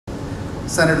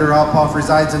Senator Alpoff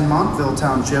resides in Montville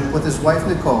Township with his wife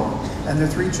Nicole and their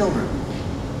 3 children.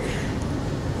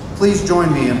 Please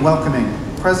join me in welcoming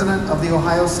President of the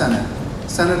Ohio Senate,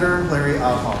 Senator Larry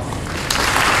Alpoff.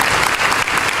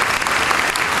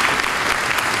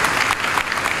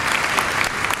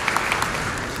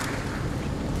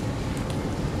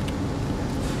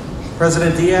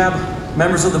 President Diab,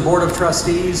 members of the Board of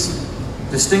Trustees,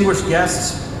 distinguished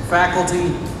guests,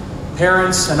 faculty,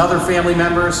 parents, and other family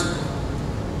members,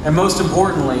 and most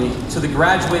importantly, to the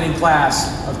graduating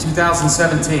class of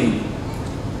 2017.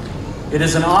 It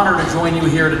is an honor to join you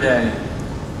here today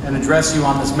and address you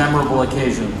on this memorable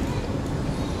occasion.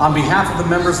 On behalf of the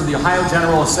members of the Ohio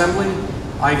General Assembly,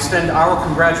 I extend our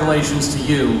congratulations to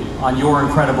you on your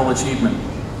incredible achievement.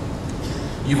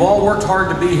 You've all worked hard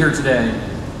to be here today,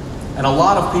 and a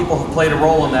lot of people have played a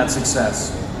role in that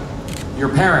success. Your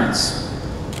parents,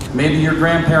 maybe your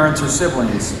grandparents or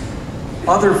siblings,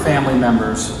 other family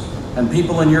members, and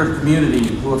people in your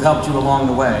community who have helped you along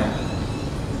the way.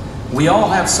 We all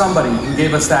have somebody who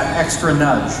gave us that extra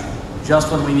nudge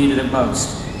just when we needed it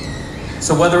most.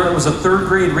 So whether it was a 3rd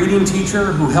grade reading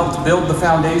teacher who helped build the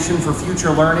foundation for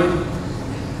future learning,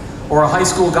 or a high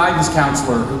school guidance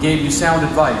counselor who gave you sound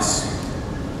advice,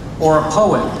 or a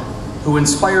poet who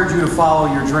inspired you to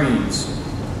follow your dreams,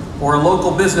 or a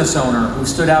local business owner who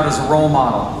stood out as a role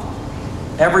model,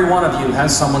 every one of you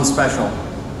has someone special.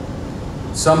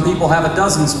 Some people have a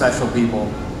dozen special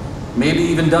people, maybe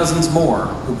even dozens more,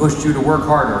 who pushed you to work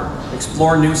harder,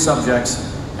 explore new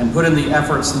subjects, and put in the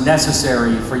efforts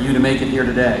necessary for you to make it here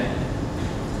today.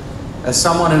 As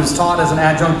someone who's taught as an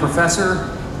adjunct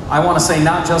professor, I want to say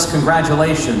not just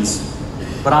congratulations,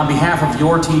 but on behalf of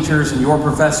your teachers and your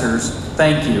professors,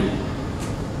 thank you.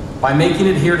 By making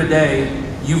it here today,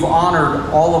 you've honored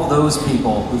all of those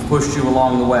people who've pushed you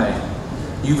along the way.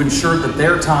 You've ensured that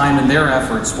their time and their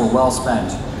efforts were well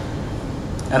spent.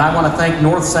 And I want to thank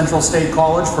North Central State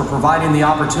College for providing the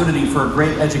opportunity for a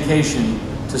great education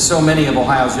to so many of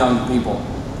Ohio's young people.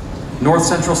 North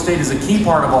Central State is a key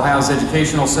part of Ohio's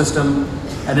educational system,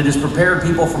 and it has prepared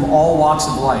people from all walks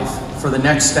of life for the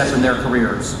next step in their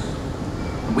careers.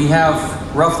 We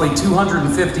have roughly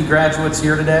 250 graduates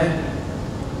here today: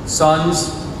 sons,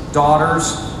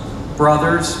 daughters,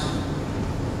 brothers,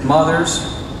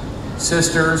 mothers,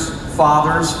 sisters,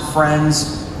 fathers,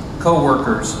 friends,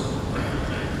 co-workers.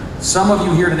 Some of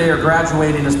you here today are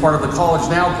graduating as part of the College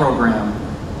Now program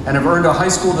and have earned a high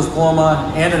school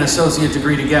diploma and an associate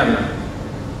degree together.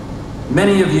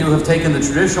 Many of you have taken the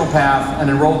traditional path and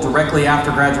enrolled directly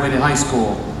after graduating high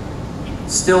school.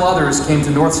 Still others came to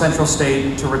North Central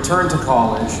State to return to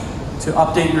college, to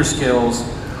update your skills,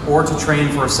 or to train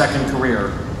for a second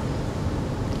career.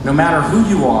 No matter who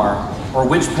you are or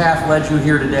which path led you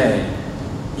here today,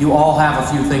 you all have a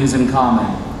few things in common: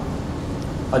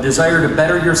 a desire to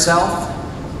better yourself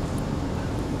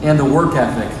and the work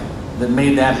ethic that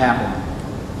made that happen.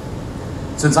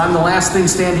 Since I'm the last thing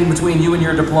standing between you and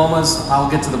your diplomas, I'll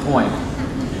get to the point.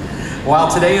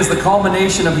 While today is the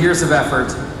culmination of years of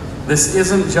effort, this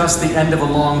isn't just the end of a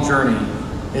long journey.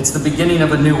 It's the beginning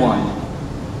of a new one.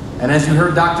 And as you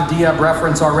heard Dr. Diab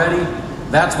reference already,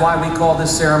 that's why we call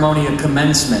this ceremony a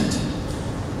commencement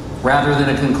rather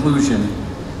than a conclusion,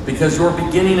 because you're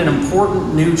beginning an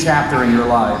important new chapter in your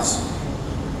lives.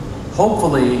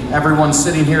 Hopefully, everyone's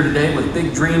sitting here today with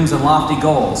big dreams and lofty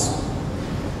goals,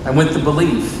 and with the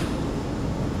belief,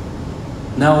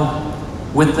 no,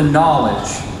 with the knowledge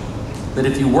that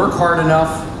if you work hard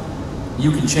enough,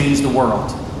 you can change the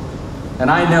world. And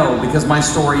I know, because my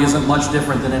story isn't much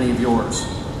different than any of yours.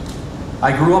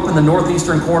 I grew up in the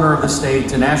northeastern corner of the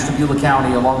state in Ashtabula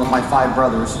County along with my 5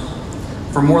 brothers.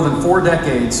 For more than 4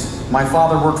 decades, my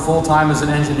father worked full-time as an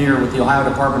engineer with the Ohio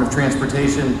Department of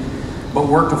Transportation, but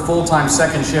worked a full-time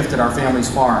second shift at our family's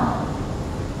farm.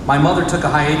 My mother took a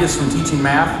hiatus from teaching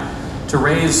math to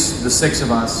raise the 6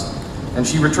 of us, and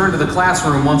she returned to the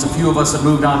classroom once a few of us had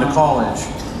moved on to college.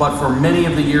 But for many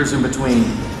of the years in between,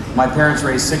 my parents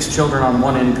raised 6 children on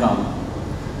 1 income.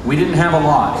 We didn't have a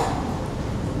lot,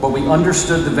 but we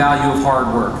understood the value of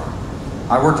hard work.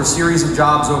 I worked a series of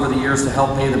jobs over the years to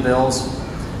help pay the bills.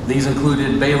 These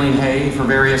included baling hay for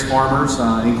various farmers,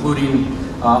 including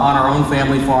on our own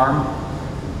family farm,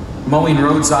 mowing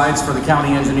roadsides for the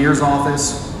county engineer's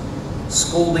office,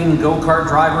 scolding go-kart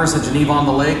drivers at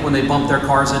Geneva-on-the-Lake when they bumped their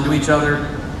cars into each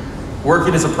other,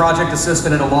 working as a project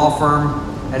assistant at a law firm,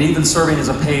 and even serving as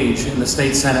a page in the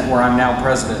state senate where I'm now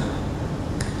president.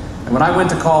 And when I went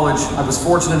to college, I was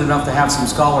fortunate enough to have some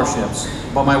scholarships,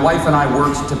 but my wife and I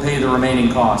worked to pay the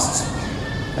remaining costs.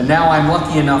 And now I'm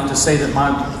lucky enough to say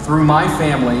that through my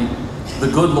family, the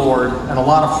good Lord, and a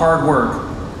lot of hard work,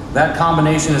 That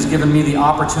combination has given me the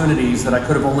opportunities that I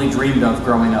could have only dreamed of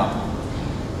growing up.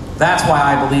 That's why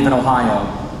I believe in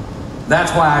Ohio.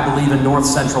 That's why I believe in North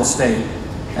Central State.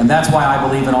 And that's why I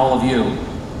believe in all of you.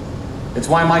 It's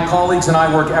why my colleagues and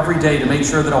I work every day to make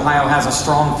sure that Ohio has a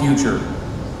strong future.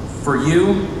 For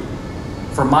you,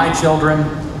 for my children,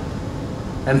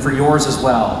 and for yours as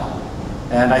well.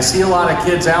 And I see a lot of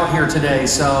kids out here today,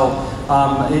 so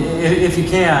if you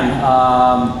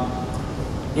can,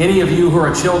 any of you who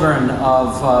are children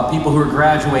of people who are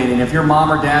graduating, if your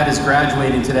mom or dad is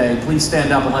graduating today, please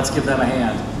stand up and let's give them a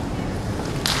hand.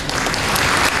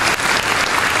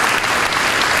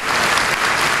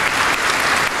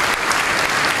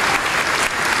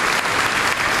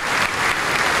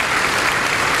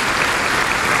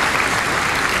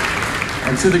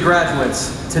 And to the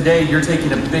graduates, today you're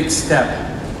taking a big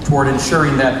step toward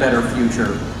ensuring that better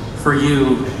future for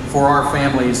you, for our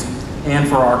families, and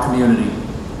for our community.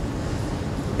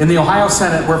 In the Ohio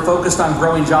Senate, we're focused on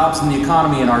growing jobs in the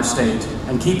economy in our state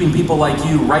and keeping people like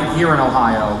you right here in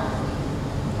Ohio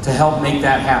to help make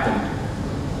that happen.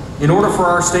 In order for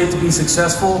our state to be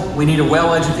successful, we need a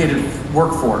well-educated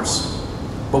workforce,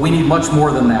 but we need much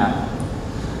more than that.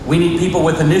 We need people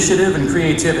with initiative and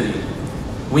creativity.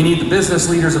 We need the business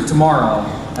leaders of tomorrow,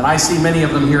 and I see many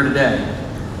of them here today.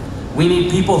 We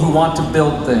need people who want to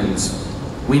build things.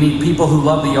 We need people who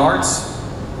love the arts.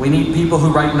 We need people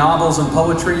who write novels and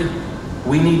poetry.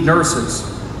 We need nurses.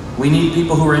 We need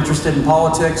people who are interested in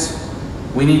politics.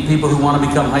 We need people who want to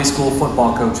become high school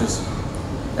football coaches.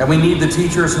 And we need the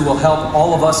teachers who will help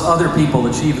all of us other people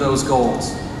achieve those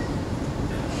goals.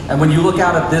 And when you look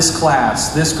out at this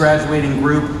class, this graduating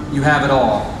group, you have it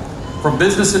all. From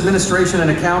business administration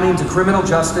and accounting to criminal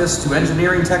justice to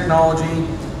engineering technology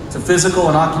to physical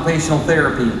and occupational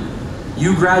therapy.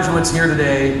 You graduates here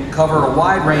today cover a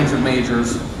wide range of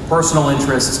majors, personal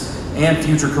interests, and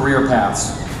future career paths.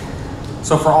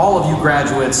 So for all of you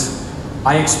graduates,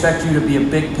 I expect you to be a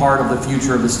big part of the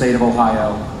future of the state of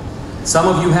Ohio. Some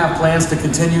of you have plans to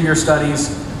continue your studies.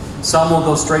 Some will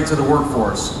go straight to the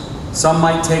workforce. Some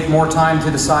might take more time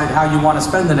to decide how you want to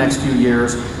spend the next few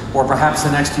years, or perhaps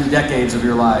the next few decades of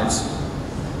your lives.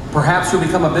 Perhaps you'll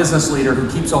become a business leader who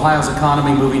keeps Ohio's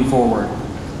economy moving forward.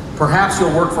 Perhaps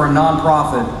you'll work for a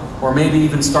nonprofit, or maybe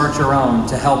even start your own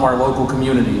to help our local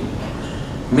community.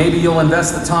 Maybe you'll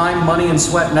invest the time, money, and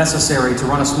sweat necessary to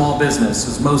run a small business,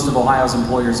 as most of Ohio's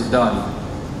employers have done.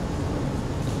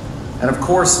 And of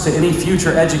course, to any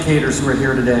future educators who are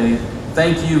here today,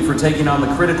 thank you for taking on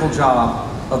the critical job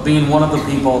of being one of the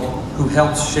people who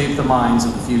helps shape the minds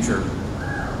of the future.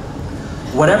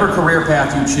 Whatever career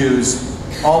path you choose,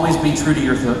 always be true to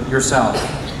yourself.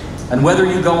 And whether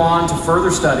you go on to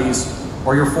further studies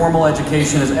or your formal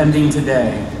education is ending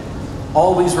today,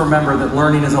 always remember that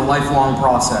learning is a lifelong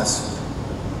process.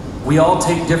 We all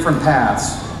take different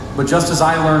paths, but just as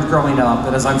I learned growing up,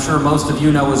 and as I'm sure most of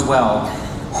you know as well,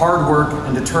 hard work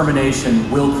and determination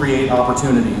will create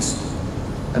opportunities.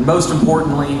 And most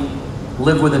importantly,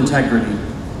 live with integrity.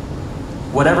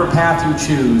 Whatever path you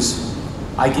choose,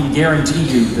 I can guarantee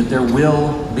you that there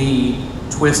will be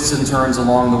twists and turns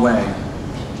along the way.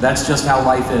 That's just how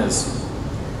life is.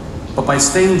 But by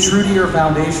staying true to your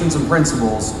foundations and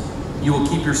principles, you will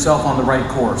keep yourself on the right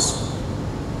course.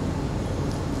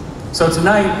 So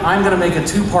tonight, I'm going to make a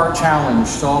two-part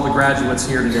challenge to all the graduates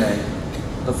here today.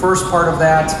 The first part of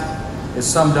that is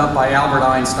summed up by Albert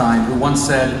Einstein, who once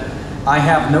said, "I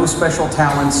have no special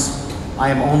talents, I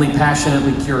am only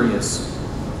passionately curious."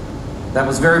 That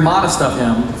was very modest of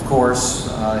him, of course.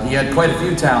 He had quite a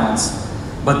few talents,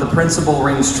 but the principle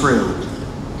rings true.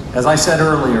 As I said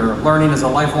earlier, learning is a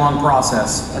lifelong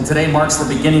process, and today marks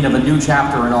the beginning of a new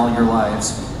chapter in all your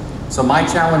lives. So my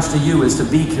challenge to you is to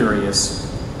be curious,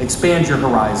 expand your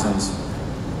horizons,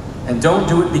 and don't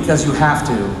do it because you have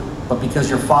to, but because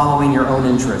you're following your own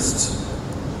interests.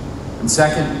 And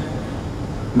second,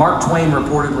 Mark Twain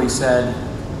reportedly said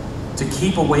to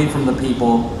keep away from the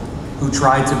people who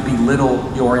try to belittle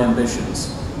your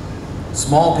ambitions.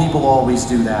 Small people always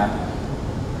do that,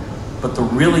 but the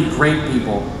really great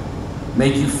people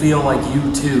make you feel like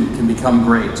you too can become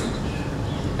great.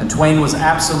 And Twain was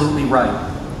absolutely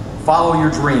right. Follow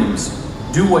your dreams,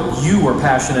 do what you are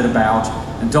passionate about,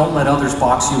 and don't let others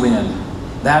box you in.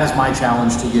 That is my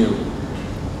challenge to you.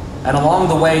 And along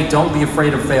the way, don't be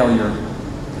afraid of failure.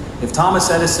 If Thomas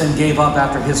Edison gave up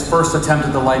after his first attempt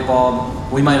at the light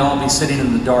bulb, we might all be sitting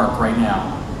in the dark right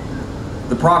now.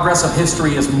 The progress of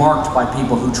history is marked by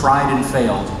people who tried and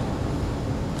failed,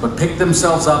 but picked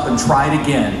themselves up and tried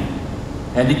again,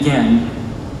 and again,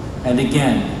 and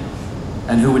again,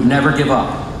 and who would never give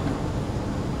up.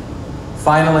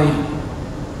 Finally,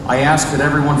 I ask that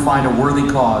everyone find a worthy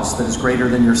cause that is greater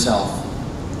than yourself.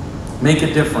 Make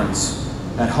a difference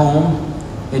at home,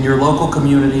 in your local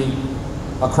community,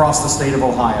 across the state of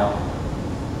Ohio.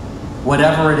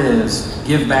 Whatever it is,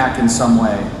 give back in some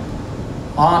way.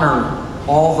 Honor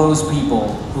all those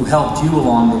people who helped you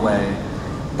along the way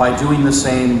by doing the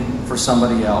same for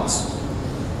somebody else.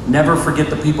 Never forget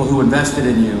the people who invested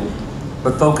in you,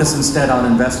 but focus instead on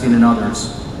investing in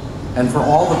others. And for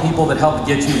all the people that helped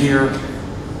get you here,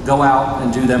 go out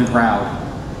and do them proud.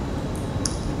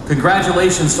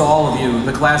 Congratulations to all of you,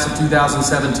 the class of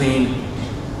 2017,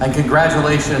 and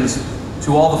congratulations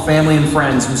to all the family and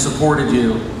friends who supported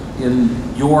you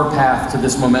in your path to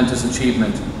this momentous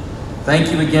achievement.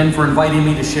 Thank you again for inviting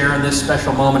me to share in this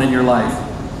special moment in your life.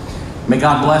 May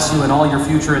God bless you in all your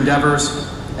future endeavors,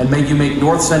 and may you make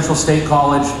North Central State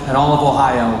College and all of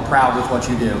Ohio proud with what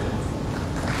you do.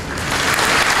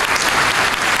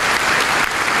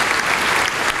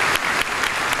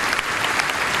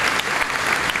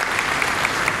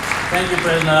 Thank you,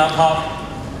 President Abhoff.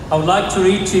 I would like to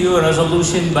read to you a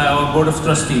resolution by our Board of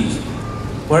Trustees.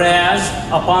 Whereas,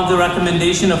 upon the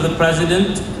recommendation of the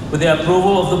President, with the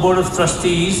approval of the Board of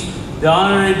Trustees, the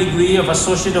honorary degree of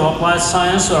Associate of Applied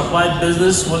Science or Applied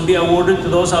Business will be awarded to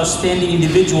those outstanding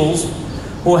individuals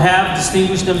who have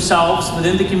distinguished themselves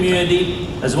within the community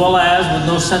as well as with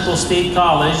North Central State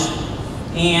College.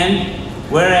 And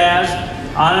whereas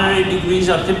honorary degrees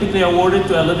are typically awarded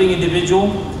to a living individual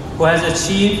who has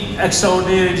achieved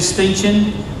extraordinary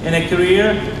distinction in a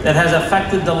career that has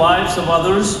affected the lives of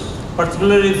others,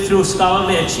 particularly through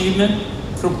scholarly achievement,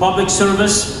 through public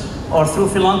service, or through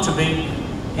philanthropy.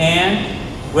 And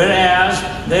whereas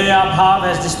Larry Abhoff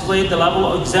has displayed the level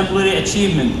of exemplary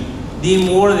achievement deemed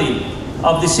worthy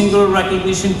of the singular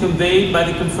recognition conveyed by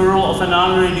the conferral of an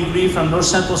honorary degree from North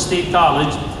Central State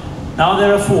College, now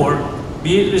therefore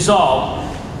be it resolved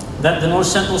that the North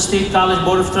Central State College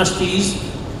Board of Trustees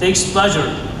takes pleasure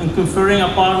in conferring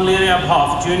upon Larry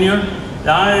Abhoff, Jr. the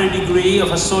honorary degree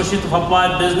of Associate of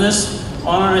Applied Business,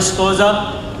 honoris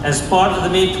causa, as part of the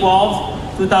May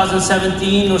 12,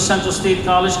 2017 North Central State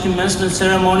College commencement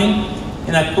ceremony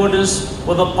in accordance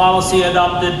with the policy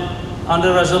adopted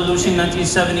under Resolution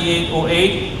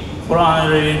 1978-08 for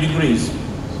honorary degrees.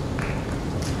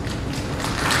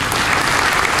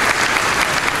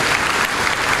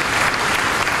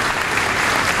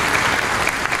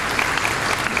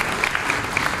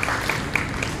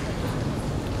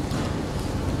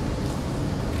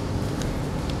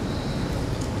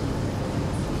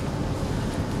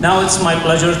 Now it's my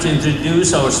pleasure to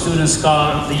introduce our Student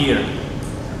Scholar of the Year.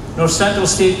 North Central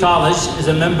State College is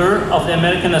a member of the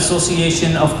American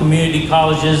Association of Community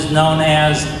Colleges, known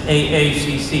as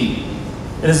AACC.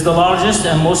 It is the largest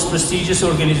and most prestigious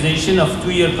organization of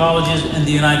two-year colleges in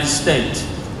the United States.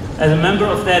 As a member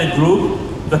of that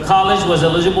group, the college was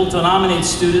eligible to nominate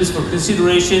students for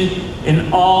consideration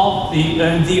in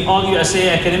the All-USA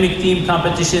Academic Team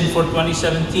Competition for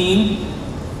 2017,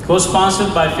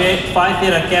 co-sponsored by Phi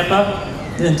Theta Kappa,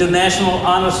 the International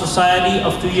Honor Society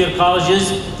of Two-Year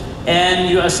Colleges, and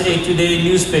USA Today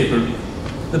newspaper.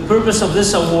 The purpose of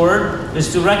this award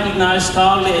is to recognize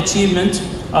scholarly achievement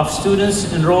of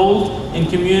students enrolled in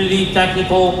community,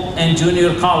 technical, and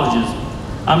junior colleges.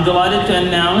 I'm delighted to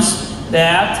announce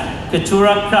that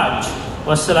Keturah Krach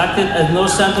was selected as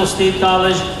North Central State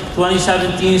College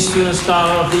 2017 Student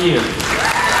Scholar of the Year.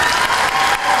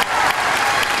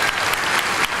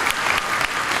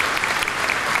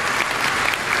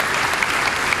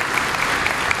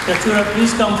 Keturah,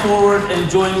 please come forward and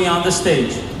join me on the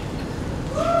stage.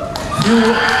 Few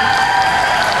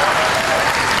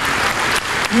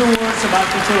words about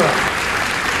Keturah.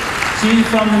 She's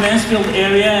from the Mansfield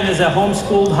area and is a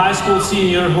homeschooled high school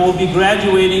senior who will be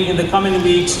graduating in the coming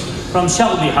weeks from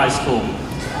Shelby High School.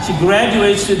 She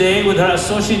graduates today with her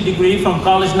associate degree from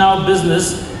College Now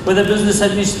Business with a business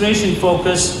administration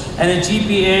focus and a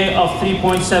GPA of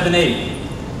 3.78.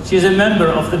 She is a member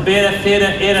of the Beta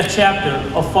Theta Eta chapter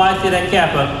of Phi Theta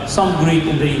Kappa, some Greek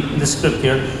in the script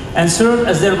here, and served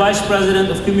as their Vice President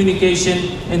of Communication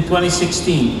in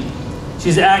 2016.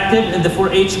 She's active in the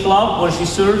 4-H club, where she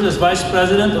serves as Vice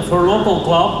President of her local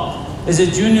club, is a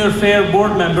Junior Fair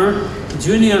board member,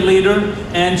 junior leader,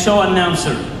 and show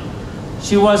announcer.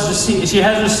 She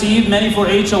has received many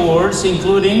 4-H awards,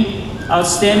 including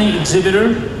Outstanding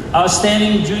Exhibitor,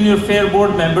 Outstanding Junior Fair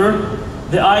board member,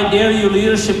 the I Dare You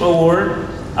Leadership Award,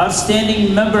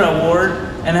 Outstanding Member Award,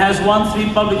 and has won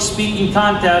 3 public speaking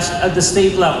contests at the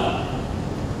state level.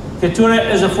 Keturah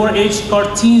is a 4-H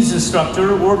cartoons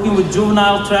instructor working with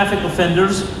juvenile traffic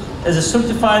offenders, is a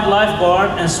certified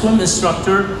lifeguard and swim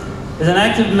instructor, is an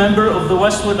active member of the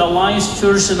Westwood Alliance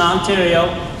Church in Ontario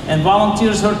and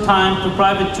volunteers her time to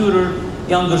private tutor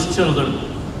younger children.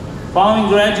 Following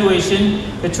graduation,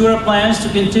 Keturah plans to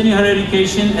continue her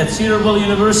education at Cedarville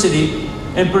University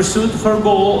in pursuit of her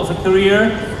goal of a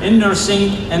career in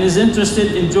nursing and is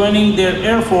interested in joining their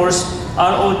Air Force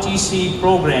ROTC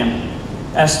program.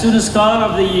 As Student Scholar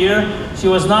of the Year, she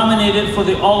was nominated for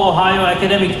the All-Ohio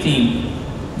Academic Team.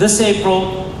 This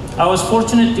April, I was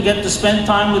fortunate to get to spend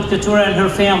time with Keturah and her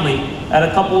family at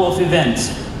a couple of events,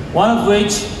 one of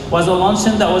which was a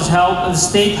luncheon that was held at the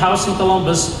State House in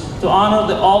Columbus to honor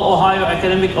the All-Ohio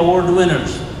Academic Award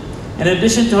winners. In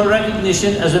addition to her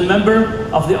recognition as a member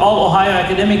of the All-Ohio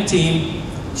Academic Team,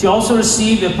 she also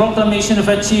received a proclamation of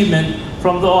achievement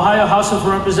from the Ohio House of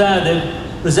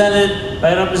Representatives, presented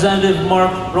by Representative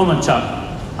Mark Romanchuk.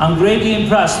 I'm greatly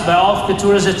impressed by all of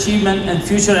Keturah's achievement and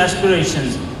future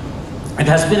aspirations. It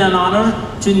has been an honor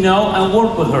to know and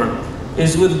work with her. It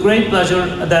is with great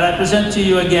pleasure that I present to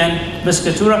you again Ms.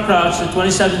 Keturah Crouch, the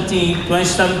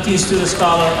 2017 Student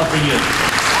Scholar of the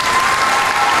Year.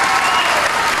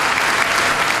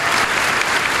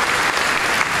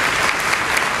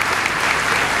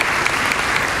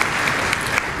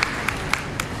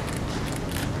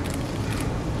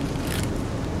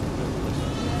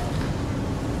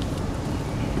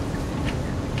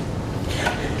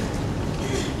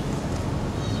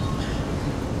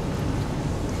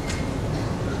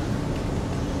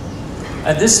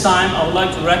 At this time, I would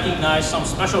like to recognize some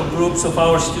special groups of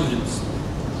our students.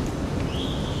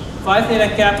 Phi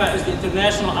Theta Kappa is the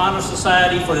International Honor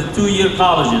Society for the two-year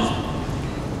colleges.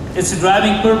 Its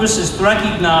driving purpose is to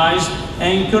recognize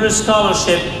and encourage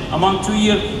scholarship among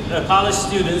two-year college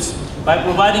students by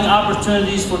providing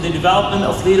opportunities for the development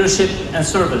of leadership and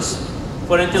service,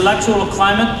 for intellectual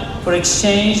climate, for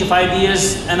exchange of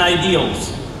ideas and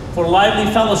ideals, for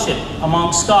lively fellowship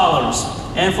among scholars,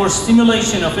 and for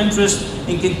stimulation of interest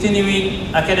in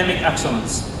continuing academic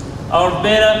excellence. Our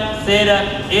Beta,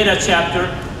 Theta, Eta chapter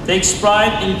takes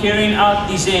pride in carrying out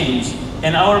these aims,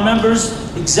 and our members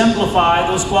exemplify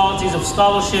those qualities of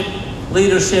scholarship,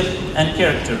 leadership, and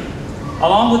character.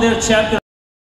 Along with their chapter